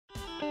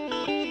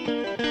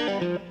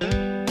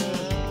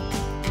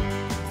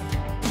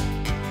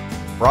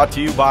Brought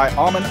to you by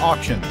Alman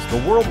Auctions, the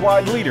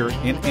worldwide leader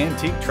in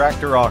antique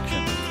tractor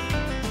auctions.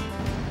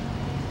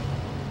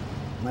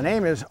 My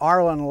name is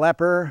Arlen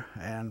Lepper,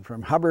 and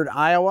from Hubbard,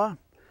 Iowa,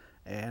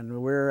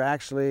 and we're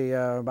actually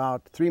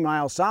about 3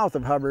 miles south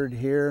of Hubbard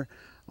here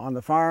on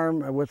the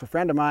farm with a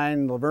friend of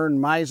mine, Laverne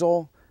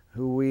Meisel,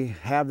 who we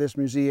have this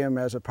museum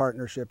as a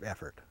partnership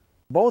effort.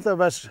 Both of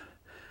us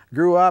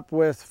grew up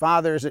with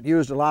fathers that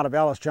used a lot of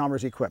Allis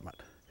Chalmers equipment.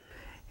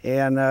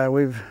 And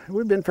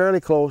we've been fairly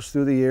close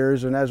through the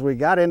years, and as we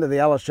got into the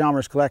Allis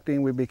Chalmers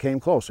collecting, we became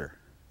closer.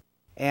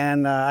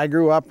 And I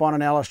grew up on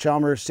an Allis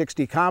Chalmers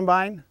 60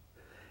 combine.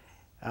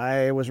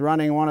 I was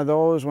running one of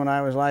those when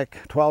I was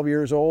like 12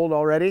 years old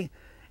already,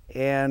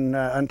 and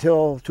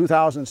until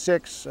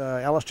 2006,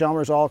 Allis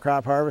Chalmers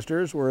all-crop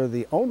harvesters were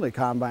the only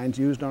combines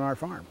used on our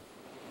farm.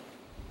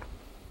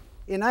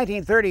 In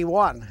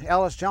 1931,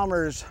 Allis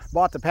Chalmers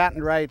bought the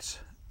patent rights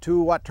to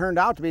what turned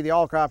out to be the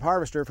all-crop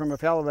harvester from a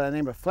fellow by the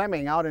name of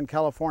Fleming out in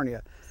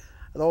California.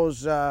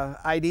 Those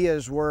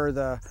ideas were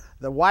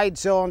the wide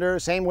cylinder,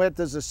 same width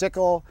as the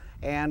sickle,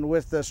 and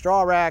with the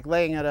straw rack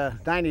laying at a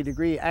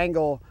 90-degree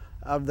angle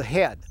of the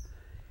head.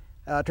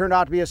 Turned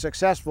out to be a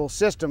successful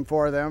system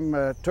for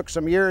them. Took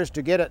some years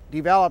to get it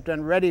developed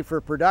and ready for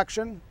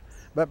production,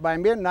 but by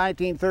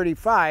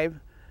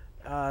mid-1935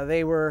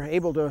 they were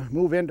able to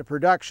move into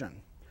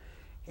production.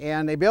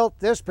 And they built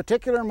this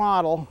particular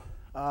model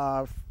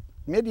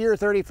mid-year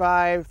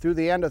 35 through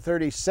the end of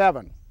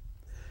 37.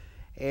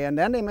 And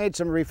then they made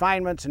some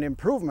refinements and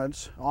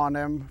improvements on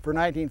them for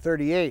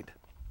 1938.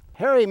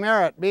 Harry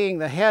Merritt, being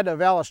the head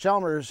of Allis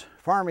Chalmers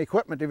Farm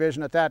Equipment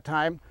Division at that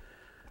time,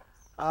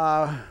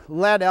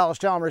 led Allis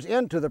Chalmers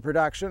into the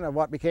production of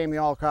what became the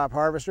all-crop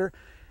harvester.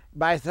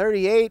 By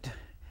 38,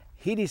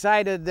 he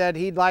decided that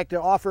he'd like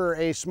to offer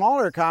a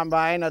smaller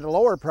combine at a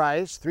lower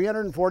price,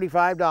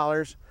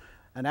 $345,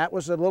 and that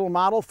was the little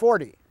Model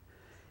 40.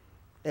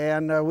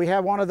 And we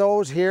have one of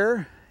those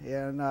here,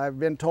 and I've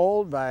been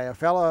told by a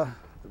fella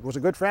that was a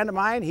good friend of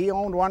mine, he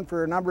owned one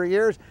for a number of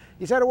years.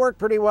 He said it worked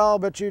pretty well,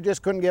 but you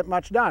just couldn't get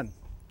much done.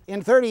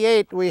 In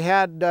 38, we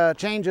had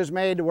changes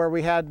made where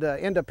we had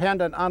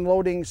independent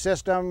unloading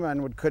system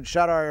and could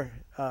shut our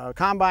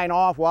combine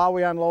off while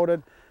we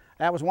unloaded.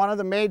 That was one of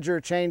the major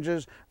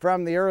changes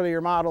from the earlier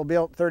model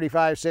built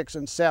 35, 6,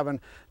 and 7.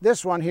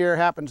 This one here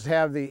happens to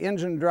have the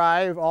engine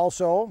drive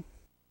also.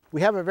 We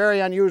have a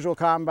very unusual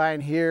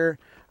combine here.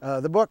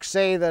 The books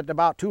say that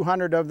about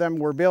 200 of them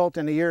were built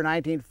in the year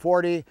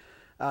 1940.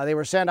 They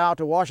were sent out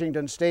to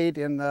Washington State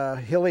in the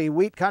hilly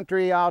wheat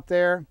country out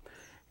there.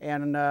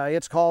 And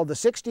it's called the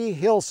 60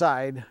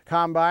 Hillside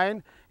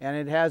Combine, and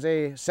it has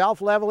a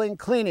self-leveling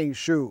cleaning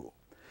shoe.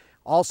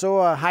 Also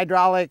a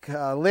hydraulic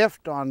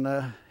lift on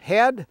the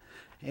head,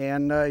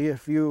 and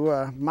if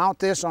you mount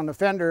this on the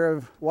fender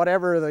of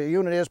whatever the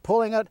unit is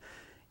pulling it,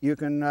 you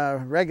can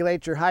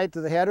regulate your height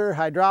of the header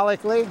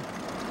hydraulically.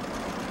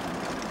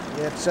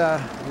 It's a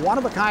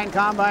one-of-a-kind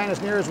combine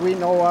as near as we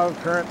know of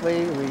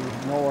currently. We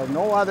know of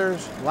no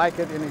others like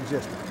it in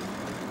existence.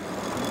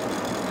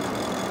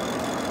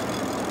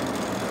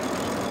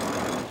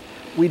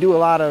 We do a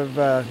lot of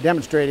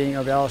demonstrating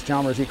of Allis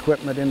Chalmers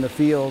equipment in the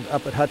field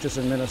up at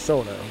Hutchinson,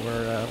 Minnesota,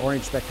 where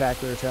Orange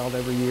Spectacular is held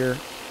every year.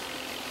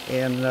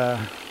 And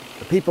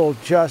the people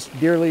just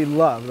dearly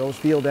love those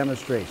field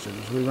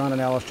demonstrations. We run an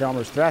Allis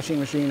Chalmers thrashing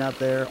machine up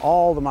there,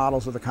 all the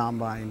models of the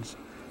combines,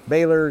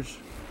 balers,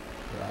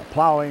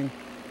 plowing,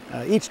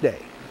 each day.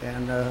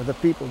 And the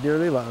people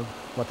dearly love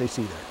what they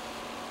see there.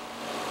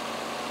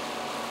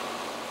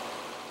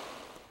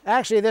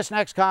 Actually, this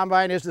next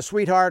combine is the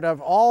sweetheart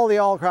of all the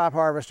all-crop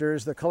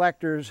harvesters. The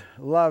collectors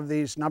love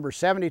these number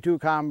 72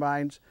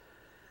 combines.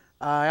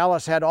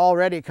 Allis had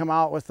already come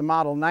out with the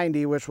Model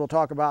 90, which we'll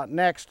talk about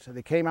next.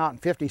 They came out in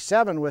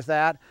 57 with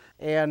that,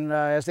 and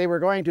as they were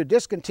going to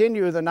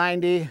discontinue the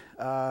 90 in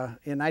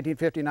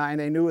 1959,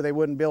 they knew they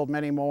wouldn't build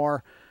many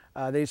more.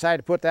 They decided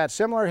to put that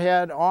similar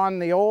head on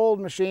the old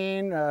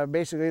machine,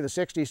 basically the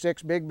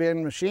 66 Big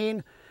Bin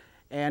machine,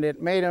 and it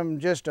made them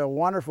just a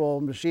wonderful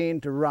machine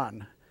to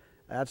run.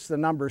 That's the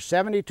number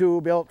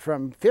 72, built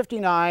from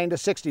 59 to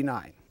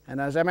 69.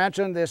 And as I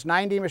mentioned, this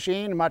 90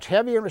 machine, a much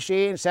heavier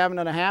machine,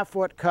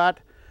 7.5-foot cut,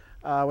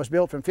 was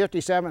built from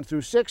 57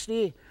 through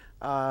 60.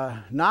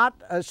 Not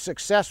as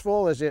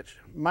successful as it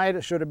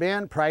should have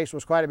been. Price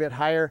was quite a bit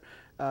higher.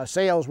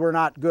 Sales were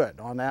not good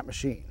on that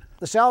machine.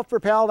 The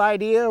self-propelled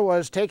idea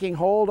was taking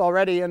hold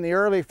already in the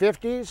early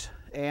 50s,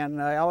 and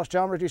Allis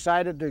Chalmers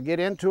decided to get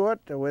into it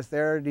with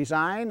their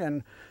design,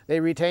 and they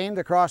retained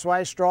the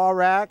crosswise straw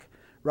rack,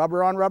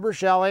 rubber-on-rubber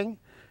shelling,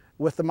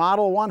 with the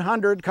Model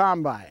 100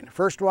 combine.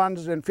 First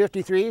ones in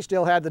 53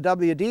 still had the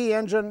WD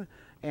engine,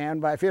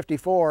 and by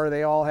 54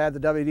 they all had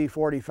the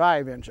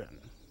WD-45 engine.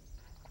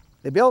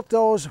 They built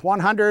those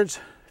 100s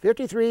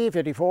 53,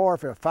 54,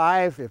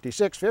 55,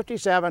 56,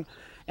 57,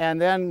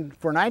 and then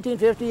for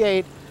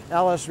 1958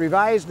 Allis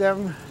revised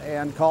them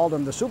and called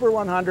them the Super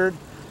 100.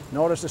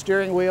 Notice the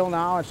steering wheel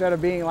now, instead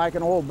of being like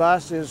an old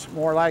bus, is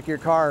more like your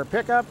car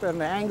pickup, and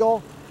the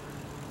angle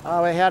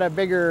We had a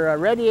bigger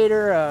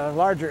radiator, a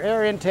larger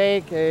air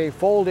intake, a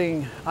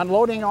folding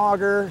unloading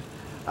auger.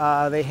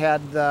 They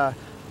had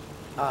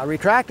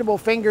retractable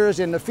fingers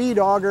in the feed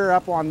auger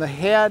up on the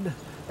head.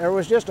 There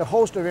was just a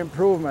host of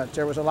improvements.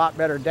 There was a lot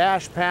better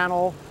dash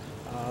panel.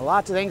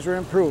 Lots of things were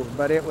improved,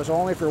 but it was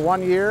only for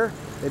 1 year.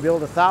 They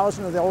built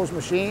 1,000 of those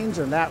machines,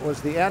 and that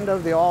was the end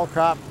of the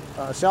all-crop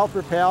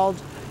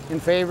self-propelled in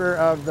favor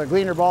of the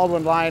Gleaner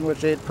Baldwin line, which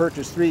they had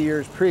purchased 3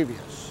 years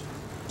previous.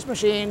 This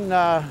machine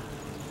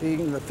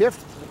being the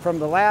 5th from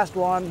the last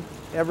one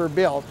ever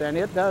built, and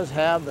it does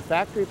have the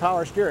factory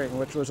power steering,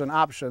 which was an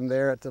option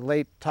there at the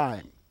late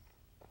time.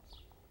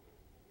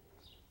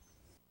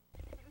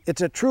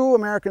 It's a true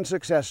American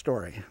success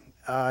story.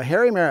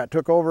 Harry Merritt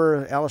took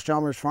over Allis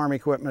Chalmers Farm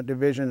Equipment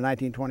Division in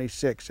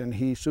 1926, and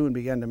he soon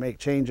began to make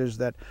changes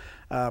that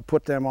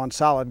put them on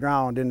solid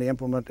ground in the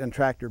implement and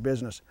tractor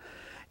business.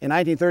 In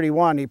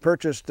 1931, he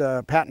purchased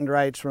patent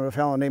rights from a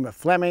fellow named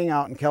Fleming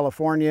out in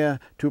California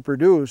to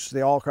produce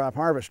the all-crop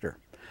harvester.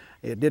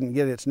 It didn't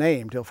get its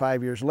name till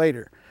 5 years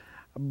later.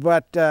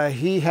 But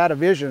he had a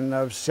vision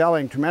of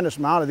selling a tremendous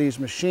amount of these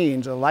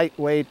machines, a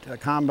lightweight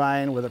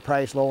combine with a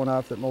price low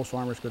enough that most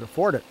farmers could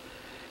afford it.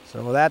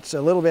 So that's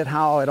a little bit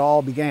how it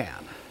all began.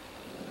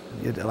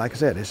 Like I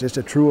said, it's just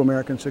a true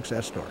American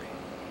success story.